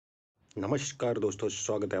नमस्कार दोस्तों,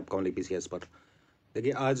 स्वागत है आपका ऑनली पीसीएस पर।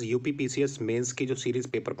 देखिए, आज यूपी पीसीएस मेंस की जो सीरीज़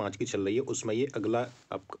पेपर 5 की चल रही है, उसमें ये अगला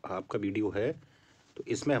आपका वीडियो है। तो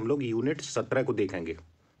इसमें हम लोग यूनिट 17 को देखेंगे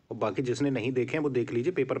और बाकी जिसने नहीं देखे हैं वो देख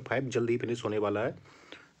लीजिए। पेपर 5 जल्दी ही फिनिश होने वाला है।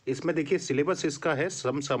 इसमें देखिए, सिलेबस इसका है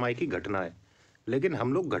समसामयिक घटनाएं, लेकिन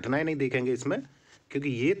हम लोग घटनाएं नहीं देखेंगे इसमें, क्योंकि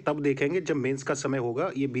ये तब देखेंगे जब मेंस का समय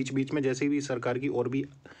होगा। ये बीच बीच में जैसे भी सरकार की और भी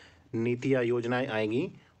नीतियाँ योजनाएं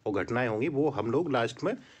आएंगी और घटनाएं होंगी, वो हम लोग लास्ट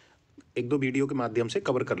में एक दो वीडियो के माध्यम से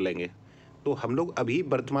कवर कर लेंगे। तो हम लोग अभी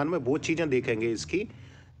वर्तमान में वो चीज़ें देखेंगे इसकी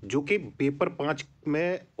जो कि पेपर 5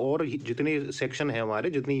 में और जितने सेक्शन है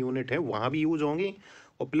हमारे, जितनी यूनिट है वहाँ भी यूज़ होंगी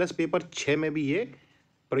और प्लस पेपर 6 में भी ये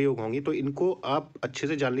प्रयोग होंगी। तो इनको आप अच्छे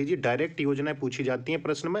से जान लीजिए। डायरेक्ट योजनाएं पूछी जाती हैं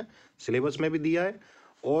प्रश्न में, सिलेबस में भी दिया है,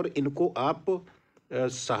 और इनको आप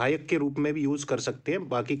सहायक के रूप में भी यूज़ कर सकते हैं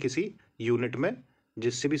बाकी किसी यूनिट में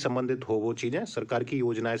जिससे भी संबंधित हो वो चीज़ें, सरकार की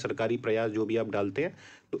योजनाएं, सरकारी प्रयास जो भी आप डालते हैं।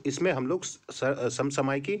 तो इसमें हम लोग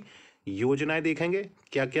समसामयिक योजनाएं देखेंगे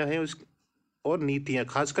क्या क्या है उस, और नीतियां,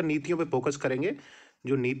 खासकर नीतियों पे फोकस करेंगे।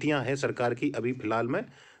 जो नीतियां हैं सरकार की अभी फिलहाल में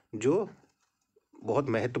जो बहुत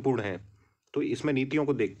महत्वपूर्ण हैं, तो इसमें नीतियों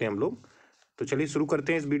को देखते हैं हम लोग। तो चलिए शुरू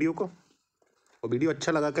करते हैं इस वीडियो को। और वीडियो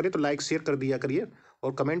अच्छा लगा करे तो लाइक शेयर कर दिया करिए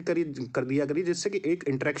और कमेंट कर दिया करिए, जिससे कि एक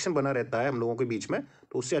इंटरेक्शन बना रहता है हम लोगों के बीच में।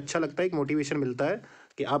 तो उससे अच्छा लगता है, एक मोटिवेशन मिलता है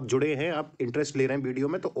कि आप जुड़े हैं, आप इंटरेस्ट ले रहे हैं वीडियो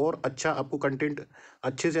में, तो और अच्छा आपको कंटेंट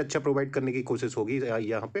अच्छे से अच्छा प्रोवाइड करने की कोशिश होगी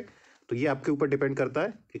यहाँ पे। तो ये आपके ऊपर डिपेंड करता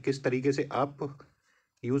है कि किस तरीके से आप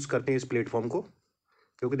यूज़ करते हैं इस प्लेटफॉर्म को।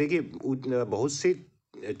 क्योंकि देखिए, बहुत से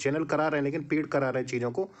चैनल करा रहे हैं लेकिन पेड करा रहे हैं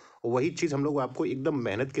चीज़ों को, और वही चीज़ हम लोग आपको एकदम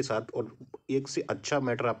मेहनत के साथ और एक से अच्छा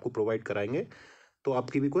मैटर आपको प्रोवाइड कराएंगे। तो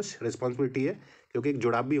आपकी भी कुछ रिस्पॉन्सिबिलिटी है, क्योंकि एक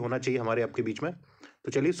जुड़ाव भी होना चाहिए हमारे आपके बीच में।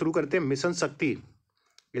 तो चलिए शुरू करते हैं। मिशन शक्ति,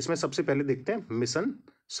 इसमें सबसे पहले देखते हैं मिशन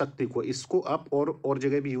शक्ति को। इसको आप और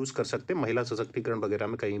जगह भी यूज़ कर सकते हैं, महिला सशक्तिकरण वगैरह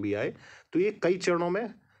में कहीं भी आए। तो ये कई चरणों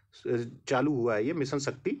में चालू हुआ है ये मिशन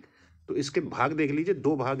शक्ति। तो इसके भाग देख लीजिए,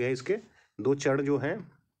 दो भाग हैं इसके, दो चरण जो हैं।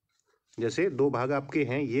 जैसे दो भाग आपके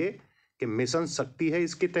हैं ये कि मिशन शक्ति है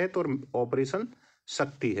इसके तहत और ऑपरेशन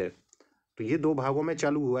शक्ति है। तो ये दो भागों में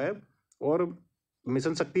चालू हुआ है। और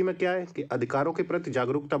मिशन शक्ति में क्या है कि अधिकारों के प्रति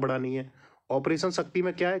जागरूकता बढ़ानी है। ऑपरेशन शक्ति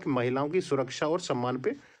में क्या है कि महिलाओं की सुरक्षा और सम्मान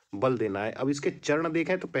पे बल देना है। अब इसके चरण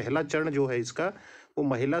देखें तो पहला चरण जो है इसका, वो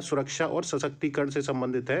महिला सुरक्षा और सशक्तिकरण से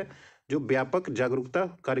संबंधित है, जो व्यापक जागरूकता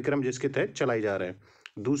कार्यक्रम जिसके तहत चलाए जा रहे हैं।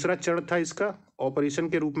 दूसरा चरण था इसका ऑपरेशन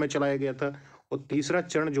के रूप में चलाया गया था। और तीसरा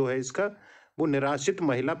चरण जो है इसका, वो निराश्रित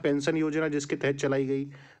महिला पेंशन योजना जिसके तहत चलाई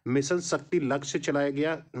गई। मिशन शक्ति लक्ष्य चलाया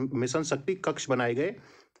गया, मिशन शक्ति कक्ष बनाए गए।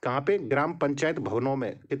 कहाँ पे? ग्राम पंचायत भवनों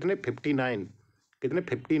में। कितने?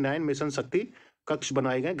 59 मिशन शक्ति कक्ष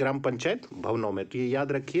बनाए गए ग्राम पंचायत भवनों में। तो ये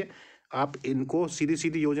याद रखिए आप इनको, सीधी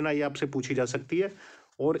सीधी योजना ये आपसे पूछी जा सकती है।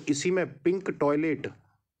 और इसी में पिंक टॉयलेट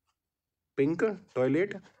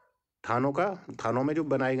थानों में जो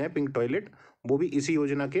बनाए गए पिंक टॉयलेट, वो भी इसी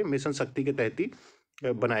योजना के मिशन शक्ति के तहत ही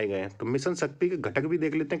बनाए गए हैं। तो मिशन शक्ति के घटक भी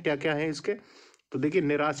देख लेते हैं क्या क्या है इसके। तो देखिए,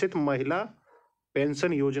 निराश्रित महिला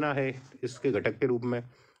पेंशन योजना है इसके घटक के रूप में,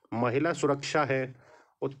 महिला सुरक्षा है,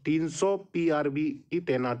 और 300 पीआरबी की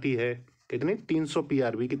तैनाती है। कितनी? 300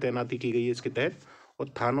 पीआरबी की तैनाती की गई है इसके तहत। और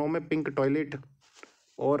थानों में पिंक टॉयलेट,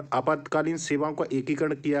 और आपातकालीन सेवाओं का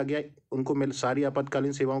एकीकरण किया गया। उनको सारी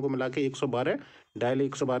आपातकालीन सेवाओं को मिला के 112 डायल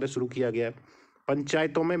 112 शुरू किया गया।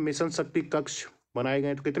 पंचायतों में मिशन शक्ति कक्ष बनाए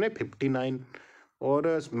गए। तो कितने? 59।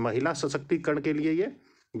 और महिला सशक्तिकरण के लिए ये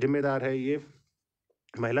जिम्मेदार है, ये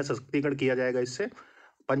महिला सशक्तिकरण किया जाएगा इससे।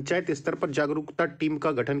 पंचायत स्तर पर जागरूकता टीम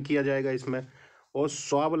का गठन किया जाएगा इसमें। और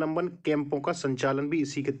स्वावलंबन कैंपों का संचालन भी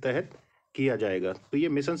इसी के तहत किया जाएगा। तो ये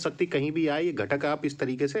मिशन शक्ति कहीं भी आए, ये घटक आप इस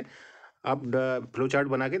तरीके से आप फ्लो चार्ट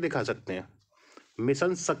बना के दिखा सकते हैं।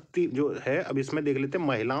 मिशन शक्ति जो है, अब इसमें देख लेते हैं।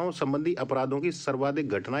 महिलाओं संबंधी अपराधों की सर्वाधिक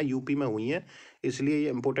घटनाएं यूपी में हुई हैं, इसलिए ये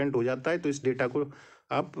इम्पोर्टेंट हो जाता है। तो इस डेटा को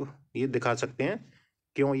आप ये दिखा सकते हैं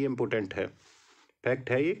क्यों ये इम्पोर्टेंट है, फैक्ट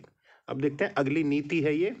है ये। अब देखते हैं अगली नीति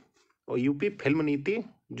है ये, और यूपी फिल्म नीति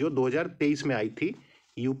जो 2023 में आई थी।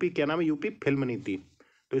 यूपी क्या नाम है? यूपी फिल्म नीति।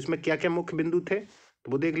 तो इसमें क्या क्या मुख्य बिंदु थे,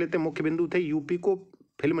 तो वो देख लेते हैं। मुख्य बिंदु थे यूपी को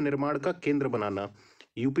फिल्म निर्माण का केंद्र बनाना।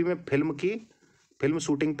 यूपी में फिल्म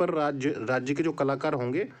शूटिंग पर राज्य के जो कलाकार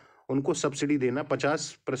होंगे उनको सब्सिडी देना,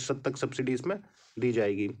 50% तक सब्सिडी इसमें दी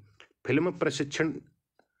जाएगी। फिल्म प्रशिक्षण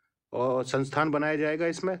और संस्थान बनाया जाएगा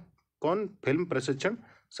इसमें। कौन? फिल्म प्रशिक्षण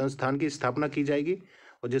संस्थान की स्थापना की जाएगी,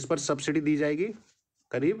 और जिस पर सब्सिडी दी जाएगी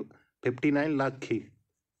करीब 59 लाख की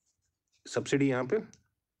सब्सिडी यहाँ पे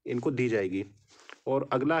इनको दी जाएगी। और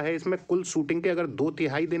अगला है इसमें, कुल शूटिंग के अगर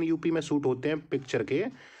 2/3 दिन यूपी में शूट होते हैं पिक्चर के,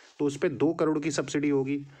 तो उस पर 2 करोड़ की सब्सिडी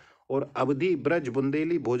होगी। और अवधि, ब्रज,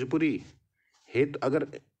 बुंदेली, भोजपुरी हेतु अगर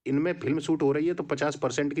इनमें फिल्म शूट हो रही है तो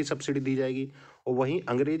 50% की सब्सिडी दी जाएगी। और वहीं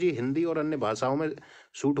अंग्रेजी, हिंदी और अन्य भाषाओं में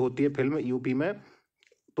शूट होती है फिल्म यूपी में,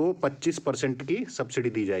 तो 25% की सब्सिडी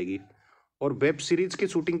दी जाएगी। और वेब सीरीज की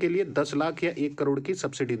शूटिंग के लिए 10 लाख या 1 करोड़ की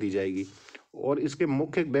सब्सिडी दी जाएगी। और इसके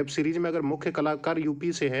मुख्य वेब सीरीज में अगर मुख्य कलाकार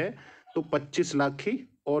यूपी से हैं तो 25 लाख की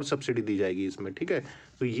और सब्सिडी दी जाएगी इसमें, ठीक है।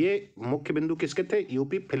 तो ये मुख्य बिंदु किसके थे?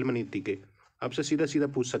 यूपी फिल्म नीति के। आपसे सीधा सीधा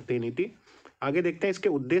पूछ सकते हैं नीति। आगे देखते हैं इसके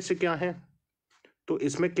उद्देश्य क्या है। तो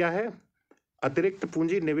इसमें क्या है? अतिरिक्त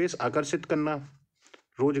पूंजी निवेश आकर्षित करना,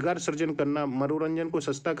 रोजगार सृजन करना, मनोरंजन को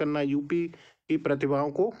सस्ता करना, यूपी की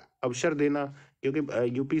प्रतिभाओं को अवसर देना,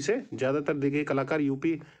 क्योंकि यूपी से ज़्यादातर देखिए कलाकार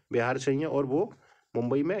यूपी बिहार से ही हैं और वो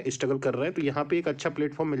मुंबई में स्ट्रगल कर रहे हैं, तो यहाँ पे एक अच्छा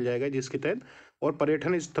प्लेटफॉर्म मिल जाएगा जिसके तहत। और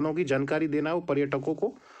पर्यटन स्थलों की जानकारी देना और पर्यटकों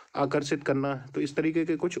को आकर्षित करना। तो इस तरीके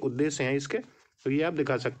के कुछ उद्देश्य हैं इसके, तो ये आप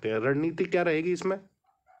दिखा सकते हैं। रणनीति क्या रहेगी इसमें?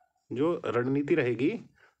 जो रणनीति रहेगी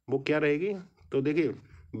वो क्या रहेगी? तो देखिए,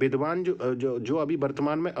 विद्वान जो अभी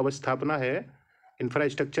वर्तमान में अवस्थापना है,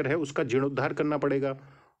 इंफ्रास्ट्रक्चर है, उसका जीर्णोद्धार करना पड़ेगा।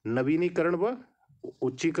 नवीनीकरण व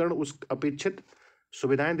उच्चीकरण, उस अपेक्षित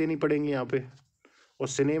सुविधाएं देनी पड़ेंगी यहाँ पे। और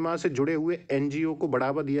सिनेमा से जुड़े हुए एनजीओ को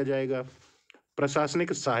बढ़ावा दिया जाएगा,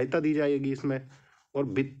 प्रशासनिक सहायता दी जाएगी इसमें। और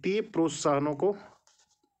वित्तीय प्रोत्साहन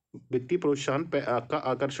का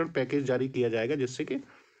आकर्षण पैकेज जारी किया जाएगा, जिससे कि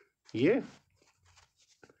ये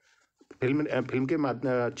फिल्म के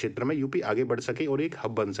क्षेत्र में यूपी आगे बढ़ सके और एक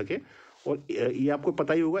हब बन सके। और ये आपको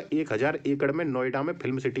पता ही होगा 1000 एकड़ में नोएडा में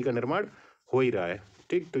फिल्म सिटी का निर्माण हो ही रहा है,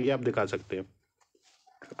 ठीक। तो ये आप दिखा सकते हैं।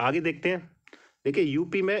 आगे देखते हैं। देखिए,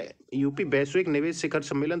 यूपी वैश्विक निवेश शिखर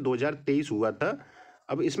सम्मेलन 2023 हुआ था।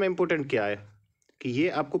 अब इसमें इंपॉर्टेंट क्या है कि ये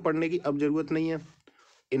आपको पढ़ने की अब जरूरत नहीं है।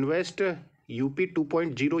 इन्वेस्ट यूपी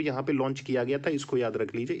 2.0 यहाँ पे लॉन्च किया गया था, इसको याद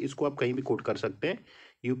रख लीजिए, इसको आप कहीं भी कोट कर सकते हैं,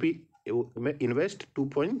 यूपी में इन्वेस्ट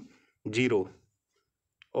 2.0।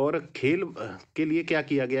 और खेल के लिए क्या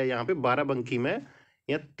किया गया यहाँ पे? बाराबंकी में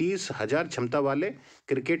यहाँ 30,000 क्षमता वाले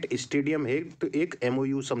क्रिकेट स्टेडियम है, तो एक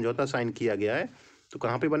MOU समझौता साइन किया गया है। तो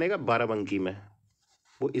कहाँ पे बनेगा? बाराबंकी में।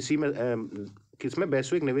 वो इसी में किसमें?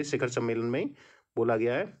 वैश्विक निवेश शिखर सम्मेलन में ही बोला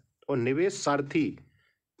गया है। और निवेश सारथी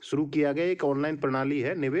शुरू किया गया, एक ऑनलाइन प्रणाली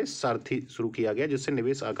है, निवेश सारथी शुरू किया गया, जिससे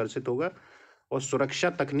निवेश आकर्षित होगा। और सुरक्षा,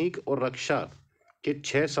 तकनीक और रक्षा के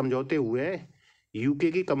 6 समझौते हुए हैं,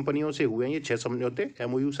 यूके की कंपनियों से हुए हैं ये 6 समझौते,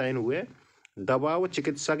 MOU साइन हुए हैं। दवा व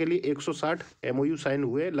चिकित्सा के लिए 160 MOU साइन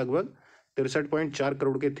हुए, लगभग 63.4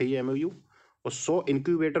 करोड़ के थे ये MOU। और 100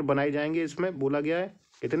 इंक्यूबेटर बनाए जाएंगे, इसमें बोला गया है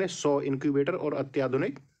कितने? 100 इंक्यूबेटर और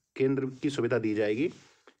अत्याधुनिक केंद्र की सुविधा दी जाएगी।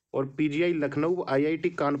 और PGI लखनऊ, IIT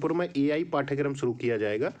कानपुर में AI पाठ्यक्रम शुरू किया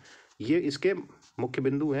जाएगा। ये इसके मुख्य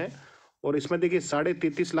बिंदु हैं। और इसमें देखिए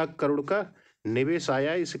 33.5 लाख करोड़ का निवेश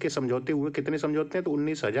आया है, इसके समझौते हुए। कितने समझौते हैं? तो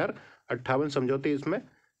 19,058 समझौते इसमें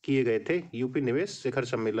किए गए थे यूपी निवेश शिखर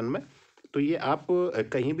सम्मेलन में। तो ये आप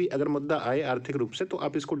कहीं भी अगर मुद्दा आए आर्थिक रूप से, तो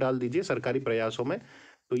आप इसको डाल दीजिए सरकारी प्रयासों में।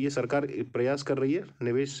 तो ये सरकार प्रयास कर रही है,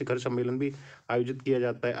 निवेश शिखर सम्मेलन भी आयोजित किया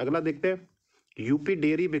जाता है। अगला देखते हैं, यूपी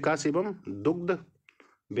डेयरी विकास एवं दुग्ध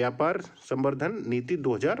व्यापार संवर्धन नीति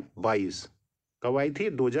 2022 कब आई थी?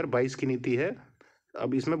 2022 की नीति है।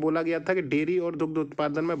 अब इसमें बोला गया था कि डेयरी और दुग्ध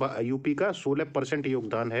उत्पादन में यूपी का 16%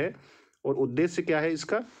 योगदान है। और उद्देश्य क्या है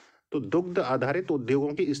इसका? तो दुग्ध आधारित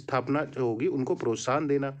उद्योगों की स्थापना जो होगी उनको प्रोत्साहन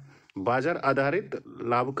देना, बाजार आधारित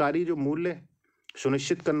लाभकारी जो मूल्य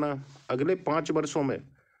सुनिश्चित करना। अगले 5 वर्षों में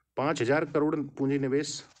 5,000 करोड़ पूंजी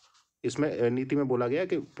निवेश इसमें नीति में बोला गया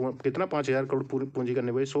कि कितना? 5,000 करोड़ पूंजी का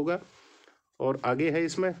निवेश होगा। और आगे है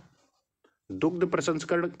इसमें दुग्ध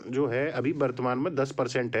प्रसंस्करण जो है अभी वर्तमान में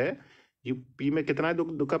 10% है। यूपी में कितना है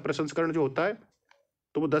दुग्ध का प्रसंस्करण जो होता है?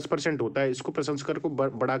 तो वो 10% होता है। इसको प्रसंस्करण को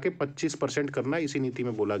बढ़ा के 25% करना इसी नीति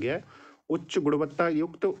में बोला गया है। उच्च गुणवत्ता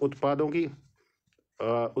युक्त उत्पादों की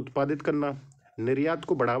उत्पादित करना, निर्यात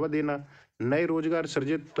को बढ़ावा देना, नए रोजगार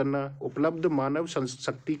सृजित करना, उपलब्ध मानव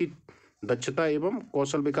शक्ति की दक्षता एवं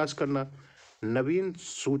कौशल विकास करना, नवीन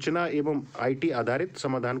सूचना एवं IT आधारित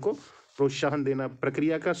समाधान को प्रोत्साहन देना,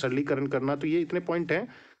 प्रक्रिया का सरलीकरण करना। तो ये इतने पॉइंट हैं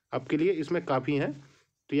आपके लिए, इसमें काफ़ी हैं,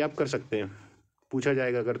 तो ये आप कर सकते हैं, पूछा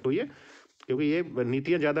जाएगा अगर तो ये, क्योंकि ये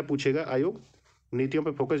नीतियाँ ज़्यादा पूछेगा आयोग, नीतियों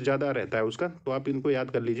पे फोकस ज़्यादा रहता है उसका। तो आप इनको याद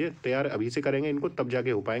कर लीजिए, तैयार अभी से करेंगे इनको तब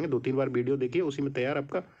जाके हो पाएंगे। 2-3 बार वीडियो देखिए, उसी में तैयार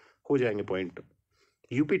आपका हो जाएंगे पॉइंट।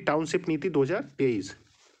 यूपी टाउनशिप नीति 2023,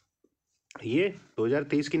 ये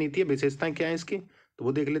 2023 की नीति है। विशेषताएं क्या है इसकी? तो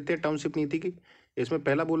वो देख लेते हैं टाउनशिप नीति की। इसमें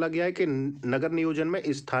पहला बोला गया है कि नगर नियोजन में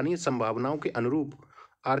स्थानीय संभावनाओं के अनुरूप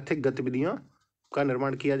आर्थिक गतिविधियों का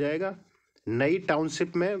निर्माण किया जाएगा। नई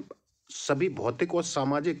टाउनशिप में सभी भौतिक और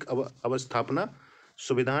सामाजिक अवस्थापना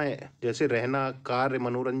सुविधाएं जैसे रहना, कार्य,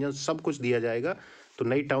 मनोरंजन सब कुछ दिया जाएगा। तो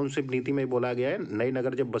नई टाउनशिप नीति में बोला गया है नए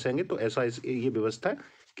नगर जब बसेंगे तो ऐसा ये व्यवस्था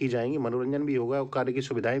की जाएंगी, मनोरंजन भी होगा, कार्य की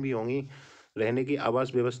सुविधाएं भी होंगी, रहने की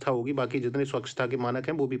आवास व्यवस्था होगी, बाकी जितने स्वच्छता के मानक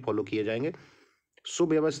हैं वो भी फॉलो किए जाएंगे।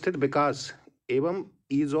 सुव्यवस्थित विकास एवं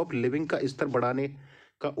ईज ऑफ लिविंग का स्तर बढ़ाने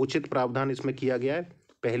का उचित प्रावधान इसमें किया गया है।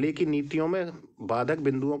 पहले की नीतियों में बाधक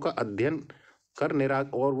बिंदुओं का अध्ययन कर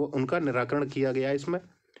और वो उनका निराकरण किया गया है। इसमें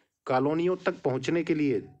कॉलोनियों तक पहुंचने के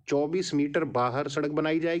लिए 24 मीटर बाहर सड़क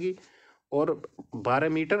बनाई जाएगी और 12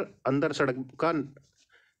 मीटर अंदर सड़क का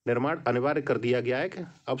निर्माण अनिवार्य कर दिया गया है कि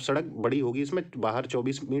अब सड़क बड़ी होगी, इसमें बाहर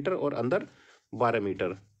 24 मीटर और अंदर 12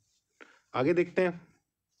 मीटर। आगे देखते हैं,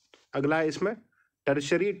 अगला है इसमें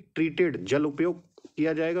टर्शरी ट्रीटेड जल उपयोग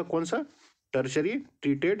किया जाएगा। कौन सा? टर्शरी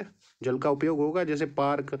ट्रीटेड जल का उपयोग होगा, जैसे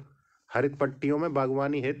पार्क, हरित पट्टियों में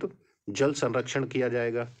बागवानी हेतु जल संरक्षण किया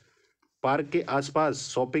जाएगा। पार्क के आसपास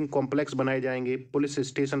शॉपिंग कॉम्प्लेक्स बनाए जाएंगे, पुलिस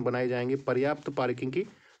स्टेशन बनाए जाएंगे, पर्याप्त पार्किंग की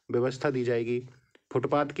व्यवस्था दी जाएगी,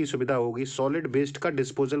 फुटपाथ की सुविधा होगी, सॉलिड वेस्ट का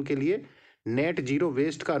डिस्पोजल के लिए नेट जीरो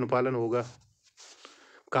वेस्ट का अनुपालन होगा।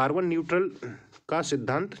 कार्बन न्यूट्रल का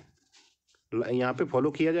सिद्धांत यहाँ पे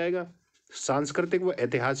फॉलो किया जाएगा। सांस्कृतिक व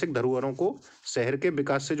ऐतिहासिक धरोहरों को शहर के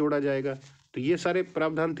विकास से जोड़ा जाएगा। तो ये सारे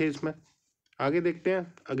प्रावधान थे इसमें। आगे देखते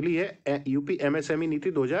हैं, अगली है यूपी एमएसएमई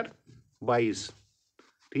नीति 2022।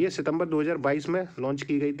 तो ये सितंबर 2022 में लॉन्च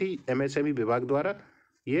की गई थी एमएसएमई विभाग द्वारा।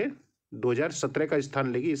 ये 2017 का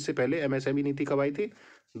स्थान लेगी। इससे पहले एमएसएमई नीति कब आई थी?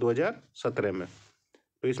 2017 में।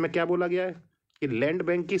 तो इसमें क्या बोला गया है कि लैंड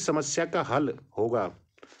बैंक की समस्या का हल होगा।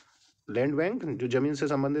 लैंड बैंक जो जमीन से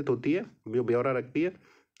संबंधित होती है, जो ब्यौरा रखती है,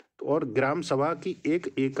 और ग्राम सभा की 1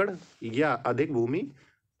 एकड़ या अधिक भूमि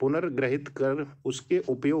पुनर्ग्रहित कर उसके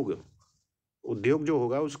उपयोग उद्योग जो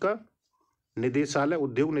होगा उसका निदेशालय,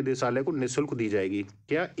 उद्योग निदेशालय को निःशुल्क दी जाएगी।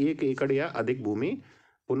 क्या? 1 एकड़ या अधिक भूमि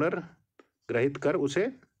पुनर्ग्रहित कर उसे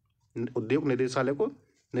उद्योग निदेशालय को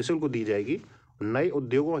निःशुल्क दी जाएगी। नए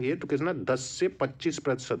उद्योगों हेतु कितना? 10 से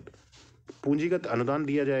 25% पूंजीगत अनुदान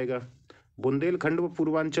दिया जाएगा। बुंदेलखंड व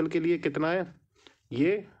पूर्वांचल के लिए कितना है?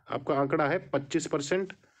 ये आपका आंकड़ा है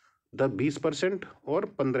 25%, 20% और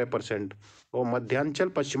 15%। और मध्यांचल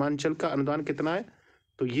पश्चिमांचल का अनुदान कितना है?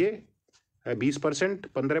 तो ये 20%,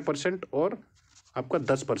 15% और आपका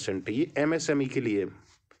 10%। ये एमएसएमई के लिए,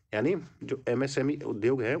 यानी जो एमएसएमई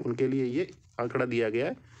उद्योग है उनके लिए ये आंकड़ा दिया गया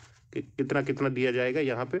है कि कितना कितना दिया जाएगा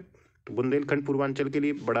यहाँ पे। तो बुंदेलखंड पूर्वांचल के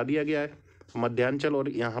लिए बढ़ा दिया गया है, मध्यांचल और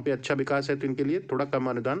यहाँ पे अच्छा विकास है तो इनके लिए थोड़ा कम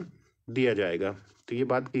अनुदान दिया जाएगा। तो ये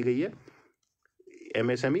बात की गई है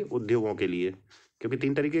एमएसएमई उद्योगों के लिए, क्योंकि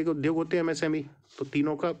 3 तरीके के उद्योग होते हैं एमएसएमई, तो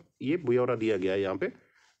तीनों का ये ब्यौरा दिया गया है यहाँ पे।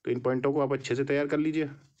 तो इन पॉइंटों को आप अच्छे से तैयार कर लीजिए।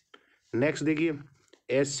 नेक्स्ट देखिए,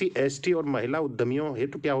 एससी एसटी और महिला उद्यमियों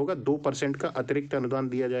हेतु क्या होगा? 2% का अतिरिक्त अनुदान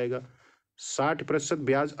दिया जाएगा। 60%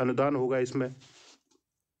 ब्याज अनुदान होगा इसमें,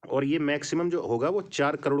 और ये मैक्सिमम जो होगा वो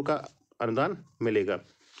 4 करोड़ का अनुदान मिलेगा।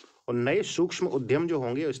 और नए सूक्ष्म उद्यम जो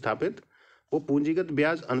होंगे स्थापित, वो पूंजीगत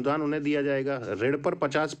ब्याज अनुदान उन्हें दिया जाएगा। ऋण पर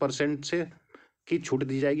 50% से की छूट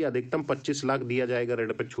दी जाएगी, अधिकतम 25 लाख दिया जाएगा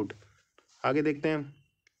ऋण पर छूट। आगे देखते हैं,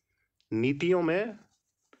 नीतियों में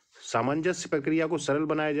सामंजस्य प्रक्रिया को सरल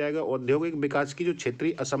बनाया जाएगा। औद्योगिक विकास की जो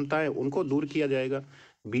क्षेत्रीय असमताएं उनको दूर किया जाएगा।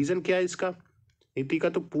 विजन क्या है इसका नीति का?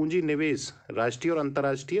 तो पूंजी निवेश राष्ट्रीय और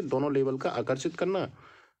अंतर्राष्ट्रीय दोनों लेवल का आकर्षित करना।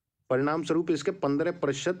 परिणाम स्वरूप इसके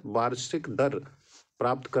 15% वार्षिक दर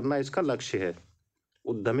प्राप्त करना इसका लक्ष्य है।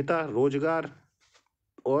 उद्यमिता, रोजगार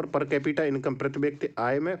और पर कैपिटा इनकम, प्रति व्यक्ति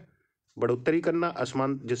आय में बढ़ोतरी करना,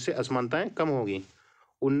 जिससे असमानताएं कम होगी।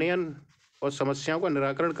 उन्नयन और समस्याओं का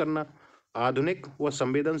निराकरण करना, आधुनिक व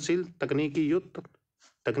संवेदनशील तकनीकी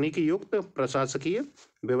युक्त प्रशासकीय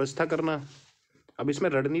व्यवस्था करना। अब इसमें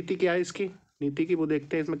रणनीति क्या है इसकी नीति की, वो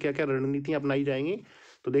देखते हैं इसमें क्या क्या रणनीतियां अपनाई जाएंगी।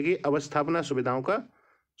 तो देखिए, अवस्थापना सुविधाओं का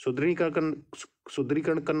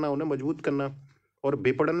सुदृढ़ीकरण करना, उन्हें मजबूत करना, और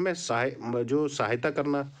विपणन में सहायता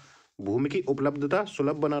करना, भूमि की उपलब्धता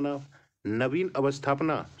सुलभ बनाना, नवीन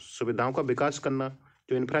अवस्थापना सुविधाओं का विकास करना।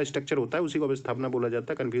 जो इंफ्रास्ट्रक्चर होता है उसी को अवस्थापना बोला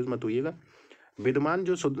जाता है, कंफ्यूज मत होइएगा। विद्यमान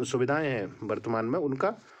जो सुविधाएं हैं वर्तमान में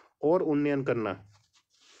उनका और उन्नयन करना,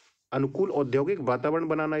 अनुकूल औद्योगिक वातावरण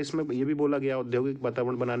बनाना, इसमें ये भी बोला गया औद्योगिक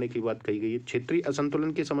वातावरण बनाने की बात कही गई है। क्षेत्रीय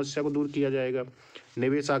असंतुलन की समस्या को दूर किया जाएगा।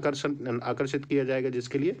 निवेश आकर्षित किया जाएगा,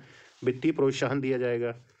 जिसके लिए वित्तीय प्रोत्साहन दिया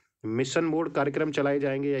जाएगा। मिशन मोड कार्यक्रम चलाए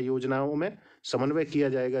जाएंगे या योजनाओं में समन्वय किया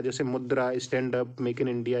जाएगा, जैसे मुद्रा, stand up, make in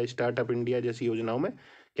India, startup India जैसी योजनाओं में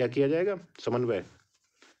क्या किया जाएगा? समन्वय।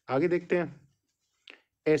 आगे देखते हैं,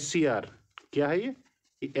 SCR क्या है?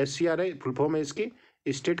 ये SCR है, फुल फॉर्म है इसकी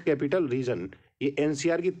स्टेट कैपिटल रीजन। ये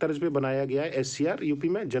NCR की तर्ज पे बनाया गया है SCR यूपी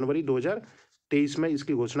में। जनवरी 2023 में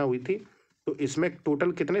इसकी घोषणा हुई थी। तो इसमें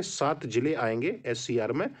टोटल कितने 7 जिले आएंगे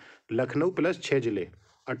SCR में, लखनऊ प्लस 6 जिले,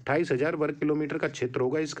 28,000 वर्ग किलोमीटर का क्षेत्र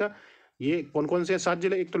होगा इसका। ये कौन कौन से 7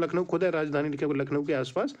 जिले? एक तो लखनऊ खुद है राजधानी, लखनऊ के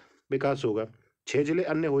आसपास विकास होगा। 6 जिले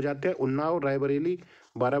अन्य हो जाते हैं, उन्नाव, रायबरेली,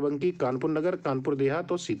 बाराबंकी, कानपुर नगर, कानपुर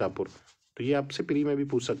देहात और सीतापुर। तो ये आपसे प्री में भी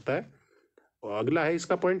पूछ सकता है। और अगला है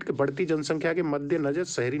इसका पॉइंट कि बढ़ती जनसंख्या के मद्देनजर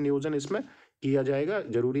शहरी नियोजन इसमें किया जाएगा,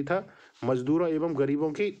 जरूरी था। मजदूरों एवं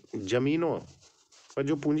गरीबों की जमीनों पर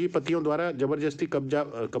जो पूंजीपतियों द्वारा जबरदस्ती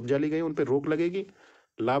कब्जा ली गई उन पर रोक लगेगी।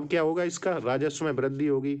 लाभ क्या होगा इसका? राजस्व में वृद्धि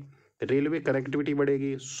होगी, रेलवे कनेक्टिविटी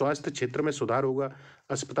बढ़ेगी, स्वास्थ्य क्षेत्र में सुधार होगा,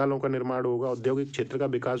 अस्पतालों का निर्माण होगा, औद्योगिक क्षेत्र का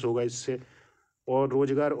विकास होगा इससे, और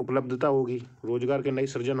रोजगार उपलब्धता होगी, रोजगार के नए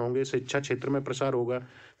सृजन होंगे, शिक्षा क्षेत्र में प्रसार होगा,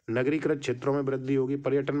 नगरीकृत क्षेत्रों में वृद्धि होगी,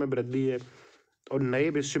 पर्यटन में वृद्धि है, और नए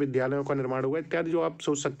विश्वविद्यालयों का निर्माण होगा इत्यादि। जो आप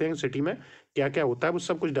सोच सकते हैं सिटी में क्या क्या होता है वो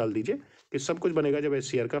सब कुछ डाल दीजिए कि सब कुछ बनेगा जब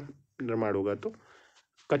SCR का निर्माण होगा। तो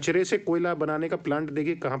कचरे से कोयला बनाने का प्लांट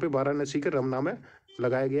देखिए कहाँ पे, वाराणसी के रमना में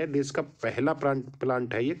लगाया गया है। देश का पहला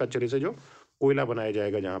प्लांट है ये, कचरे से जो कोयला बनाया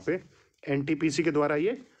जाएगा, जहाँ पे NTPC के द्वारा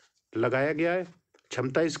ये लगाया गया है।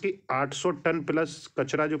 क्षमता इसकी 800 टन प्लस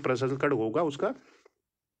कचरा जो प्रसंस्करण होगा उसका,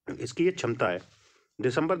 इसकी ये क्षमता है।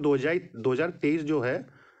 दिसंबर 2023 जो है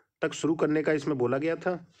तक शुरू करने का इसमें बोला गया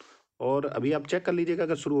था, और अभी आप चेक कर लीजिएगा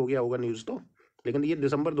अगर शुरू हो गया होगा न्यूज़ तो, लेकिन ये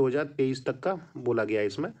दिसंबर 2023 तक का बोला गया है।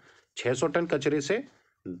 इसमें 600 टन कचरे से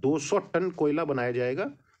 200 टन कोयला बनाया जाएगा।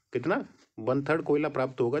 कितना? 1/3 कोयला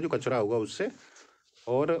प्राप्त होगा जो कचरा होगा उससे।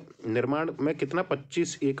 और निर्माण में कितना?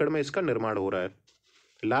 25 एकड़ में इसका निर्माण हो रहा है।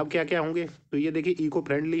 लाभ क्या क्या होंगे? तो ये देखिए इको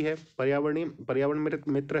फ्रेंडली है, पर्यावरण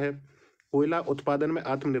मित्र है, कोयला उत्पादन में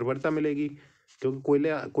आत्मनिर्भरता मिलेगी, क्योंकि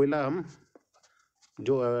कोयला हम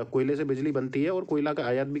जो कोयले से बिजली बनती है और कोयला का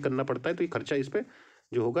आयात भी करना पड़ता है, तो ये खर्चा इस पे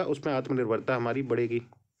जो होगा उसमें आत्मनिर्भरता हमारी बढ़ेगी,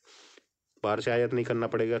 बाहर से आयात नहीं करना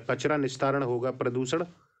पड़ेगा। कचरा निस्तारण होगा, प्रदूषण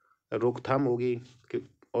रोकथाम होगी,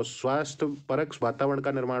 और स्वास्थ्य परक वातावरण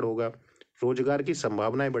का निर्माण होगा, रोजगार की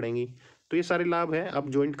संभावनाएं बढ़ेंगी। तो ये सारे लाभ हैं, आप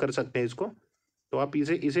ज्वाइंट कर सकते हैं इसको। तो आप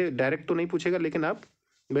इसे डायरेक्ट तो नहीं पूछेगा, लेकिन आप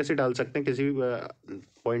वैसे डाल सकते हैं किसी भी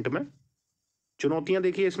पॉइंट में। चुनौतियां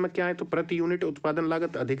देखिए इसमें क्या है, तो प्रति यूनिट उत्पादन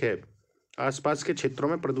लागत अधिक है, आसपास के क्षेत्रों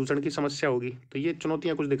में प्रदूषण की समस्या होगी, तो ये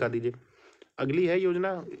चुनौतियां कुछ दिखा दीजिए। अगली है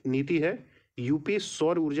योजना नीति है यूपी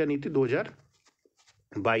सौर ऊर्जा नीति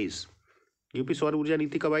 2022। यूपी सौर ऊर्जा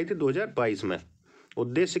नीति कब आई थी? 2022 में।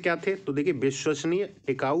 उद्देश्य क्या थे? तो देखिए विश्वसनीय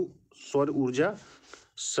टिकाऊ सौर ऊर्जा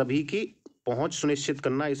सभी की पहुंच सुनिश्चित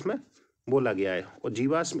करना इसमें बोला गया है, और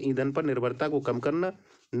जीवाश्म ईंधन पर निर्भरता को कम करना,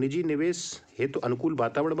 निजी निवेश हेतु अनुकूल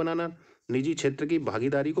वातावरण बनाना, निजी क्षेत्र की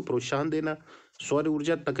भागीदारी को प्रोत्साहन देना, सौर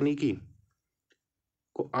ऊर्जा तकनीकी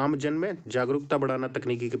को आम जन में जागरूकता बढ़ाना,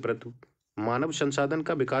 तकनीकी के प्रति मानव संसाधन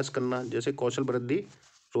का विकास करना, जैसे कौशल वृद्धि,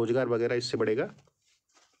 रोजगार वगैरह इससे बढ़ेगा।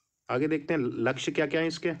 आगे देखते हैं लक्ष्य क्या क्या है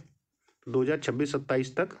इसके।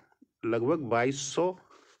 2026-27 तक लगभग 2200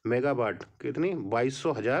 मेगावाट, कितनी?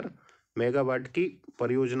 22,000 मेगावाट की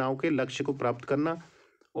परियोजनाओं के लक्ष्य को प्राप्त करना,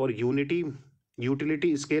 और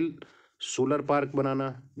यूटिलिटी स्केल सोलर पार्क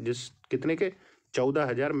बनाना, जिस कितने के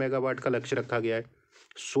 14,000 मेगावाट का लक्ष्य रखा गया है।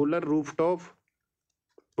 सोलर रूफटॉप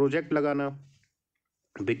प्रोजेक्ट लगाना,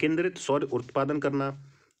 विकेंद्रित सौर उत्पादन करना,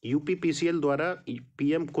 UPPCL द्वारा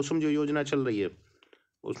PM कुसुम जो योजना चल रही है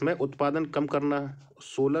उसमें उत्पादन कम करना,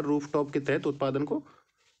 सोलर रूफटॉप के तहत उत्पादन को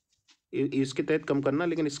इसके तहत कम करना,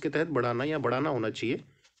 लेकिन इसके तहत बढ़ाना या बढ़ाना होना चाहिए,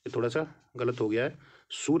 ये थोड़ा सा गलत हो गया है।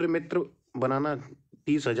 सूर्य मित्र बनाना,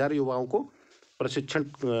 30,000 युवाओं को प्रशिक्षण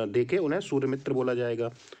देके उन्हें सूर्य मित्र बोला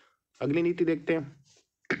जाएगा। अगली नीति देखते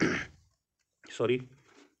हैं सॉरी,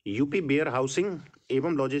 यूपी वेयर हाउसिंग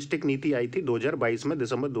एवं लॉजिस्टिक नीति आई थी 2022 में,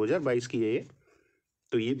 दिसंबर 2022 की है ये।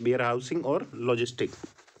 तो ये वेयर हाउसिंग और लॉजिस्टिक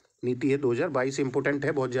नीति है 2022, इंपोर्टेंट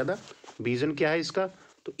है बहुत ज़्यादा। विजन क्या है इसका?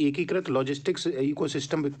 तो एकीकृत लॉजिस्टिक्स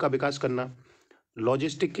इकोसिस्टम का विकास करना,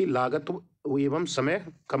 लॉजिस्टिक की लागत एवं समय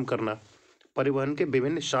कम करना, परिवहन के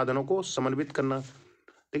विभिन्न साधनों को समन्वित करना।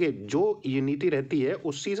 देखिए जो ये नीति रहती है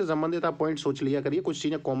उसी से संबंधित आप पॉइंट सोच लिया करिए, कुछ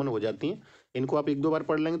चीज़ें कॉमन हो जाती हैं, इनको आप 1-2 बार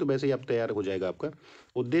पढ़ लेंगे तो वैसे ही आप तैयार हो जाएगा आपका।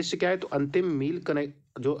 उद्देश्य क्या है? तो अंतिम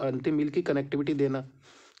मील की कनेक्टिविटी देना,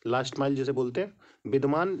 लास्ट माइल जिसे बोलते हैं,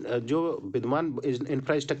 विद्यमान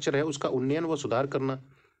इंफ्रास्ट्रक्चर है उसका उन्नयन व सुधार करना,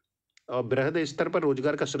 और बृहद स्तर पर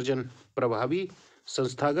रोजगार का सृजन, प्रभावी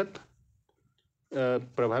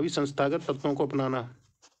संस्थागत तत्वों को अपनाना,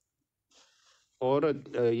 और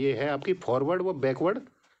ये है आपकी फॉरवर्ड व बैकवर्ड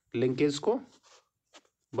लिंकेज को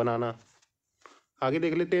बनाना। आगे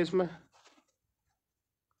देख लेते हैं, इसमें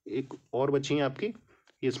एक और बची है आपकी,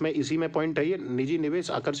 इसमें इसी में पॉइंट है ये, निजी निवेश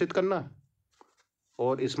आकर्षित करना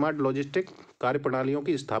और स्मार्ट लॉजिस्टिक कार्य प्रणालियों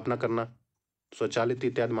की स्थापना करना स्वचालित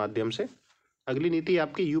इत्यादि माध्यम से। अगली नीति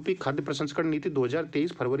आपकी यूपी खाद्य प्रसंस्करण नीति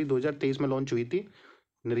 2023, फरवरी 2023 में लॉन्च हुई थी।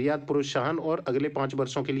 निर्यात प्रोत्साहन और अगले 5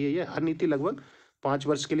 वर्षों के लिए, ये हर नीति लगभग 5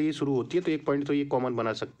 वर्ष के लिए शुरू होती है, तो एक पॉइंट तो ये कॉमन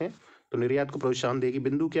बना सकते हैं। तो निर्यात को प्रोत्साहन देगी।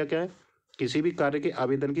 बिंदु क्या क्या है? किसी भी कार्य के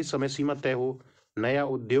आवेदन की समय सीमा तय हो, नया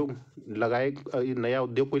उद्योग नया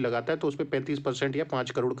उद्योग कोई लगाता है तो उस पर 35% या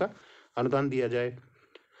 5 करोड़ का अनुदान दिया जाए।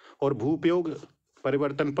 और भू उपयोग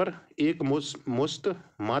परिवर्तन पर एक मुश्त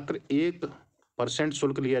मात्र 1%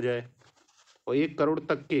 शुल्क लिया जाए और 1 करोड़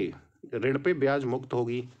तक के ऋण पे ब्याज मुक्त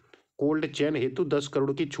होगी। कोल्ड चेन हेतु 10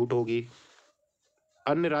 करोड़ की छूट होगी।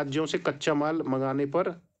 अन्य राज्यों से कच्चा माल मंगाने पर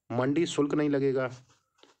मंडी शुल्क नहीं लगेगा।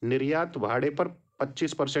 निर्यात भाड़े पर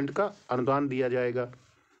 25% का अनुदान दिया जाएगा।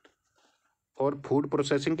 और फूड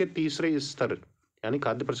प्रोसेसिंग के तीसरे स्तर यानी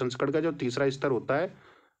खाद्य प्रसंस्करण का जो तीसरा स्तर होता है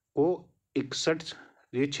वो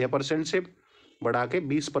 6% से बढ़ा के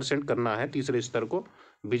 20% करना है तीसरे स्तर को।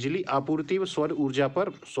 बिजली आपूर्ति व सौर ऊर्जा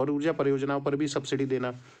परियोजनाओं पर भी सब्सिडी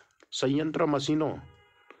देना। संयंत्र मशीनों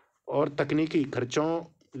और तकनीकी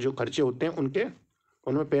जो खर्चे होते हैं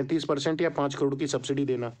उनमें 35% या 5 करोड़ की सब्सिडी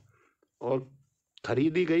देना। और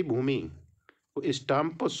खरीदी गई भूमि को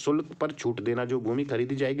स्टाम्प शुल्क पर छूट देना। जो भूमि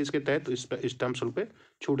खरीदी जाएगी इसके तहत तो स्टाम्प शुल्क पे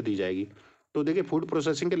छूट दी जाएगी। तो देखिए फूड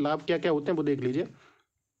प्रोसेसिंग के लाभ क्या क्या होते हैं वो देख लीजिए।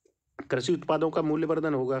 कृषि उत्पादों का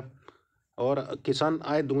मूल्यवर्धन होगा और किसान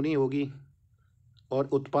आय दूनी होगी और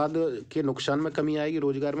उत्पाद के नुकसान में कमी आएगी,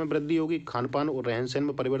 रोजगार में वृद्धि होगी, खान पान और रहन सहन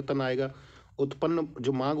में परिवर्तन आएगा, उत्पन्न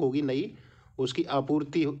जो मांग होगी नई उसकी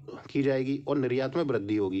आपूर्ति की जाएगी और निर्यात में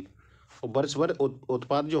वृद्धि होगी और वर्ष भर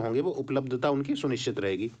उत्पाद जो होंगे वो उपलब्धता उनकी सुनिश्चित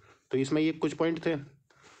रहेगी। तो इसमें ये कुछ पॉइंट थे।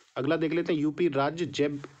 अगला देख लेते हैं यूपी राज्य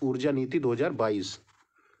जैव ऊर्जा नीति 2022।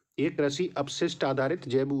 ये कृषि अपशिष्ट आधारित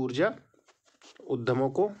जैव ऊर्जा उद्यमों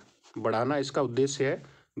को बढ़ाना इसका उद्देश्य है।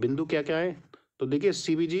 बिंदु क्या क्या है तो देखिए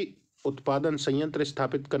सीबीजी उत्पादन संयंत्र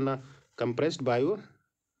स्थापित करना, कंप्रेस्ड बायो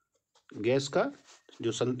गैस का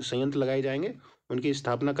जो संयंत्र लगाए जाएंगे उनकी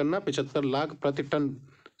स्थापना करना। 75 लाख प्रति टन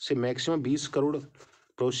से मैक्सिमम 20 करोड़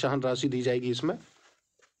प्रोत्साहन राशि दी जाएगी इसमें।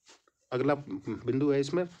 अगला बिंदु है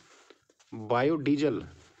इसमें बायोडीजल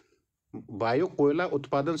बायो कोयला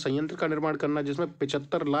उत्पादन संयंत्र का निर्माण करना जिसमें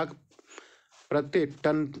 75 लाख प्रति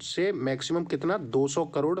टन से मैक्सिमम कितना 200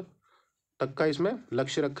 करोड़ तक का इसमें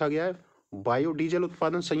लक्ष्य रखा गया है। बायोडीजल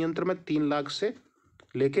उत्पादन संयंत्र में 3 लाख से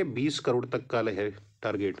लेके 20 करोड़ तक का है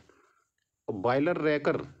टारगेट। बॉयलर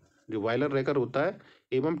रैकर होता है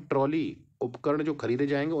एवं ट्रॉली उपकरण जो खरीदे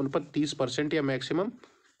जाएंगे उन पर 30% या मैक्सिमम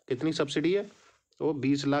कितनी सब्सिडी है तो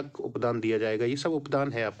 20 लाख उपदान दिया जाएगा। ये सब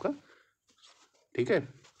उपदान है आपका, ठीक है।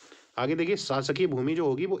 आगे देखिए शासकीय भूमि जो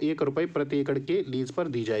होगी वो 1 रुपये प्रति एकड़ के लीज पर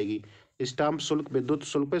दी जाएगी। स्टाम्प शुल्क विद्युत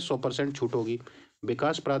शुल्क पे 100% छूट होगी।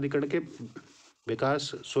 विकास प्राधिकरण के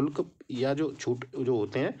विकास शुल्क या जो छूट जो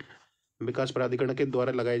होते हैं विकास प्राधिकरण के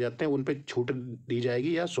द्वारा लगाए जाते हैं उन पे छूट दी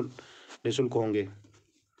जाएगी या निःशुल्क होंगे।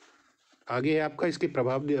 आगे है आपका इसके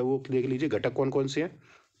प्रभाव वो देख लीजिए घटक कौन कौन से हैं।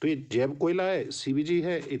 तो ये जैव कोयला है, सीबीजी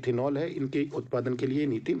है, इथेनॉल है, इनके उत्पादन के लिए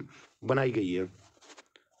नीति बनाई गई है।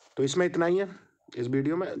 तो इसमें इतना ही है इस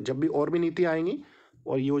वीडियो में। जब भी और भी नीति आएंगी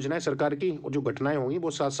और योजनाएं सरकार की और जो घटनाएं होंगी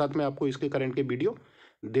वो साथ साथ में आपको इसके करंट के वीडियो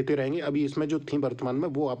देते रहेंगे। अभी इसमें जो थी वर्तमान में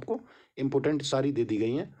वो आपको इम्पोर्टेंट सारी दे दी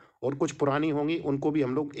गई हैं और कुछ पुरानी होंगी उनको भी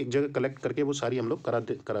हम लोग एक जगह कलेक्ट करके वो सारी हम लोग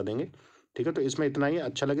करा देंगे, ठीक है। तो इसमें इतना ही।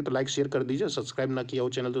 अच्छा लगे तो लाइक शेयर कर दीजिए, सब्सक्राइब ना किया हो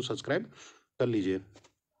चैनल तो सब्सक्राइब कर लीजिए।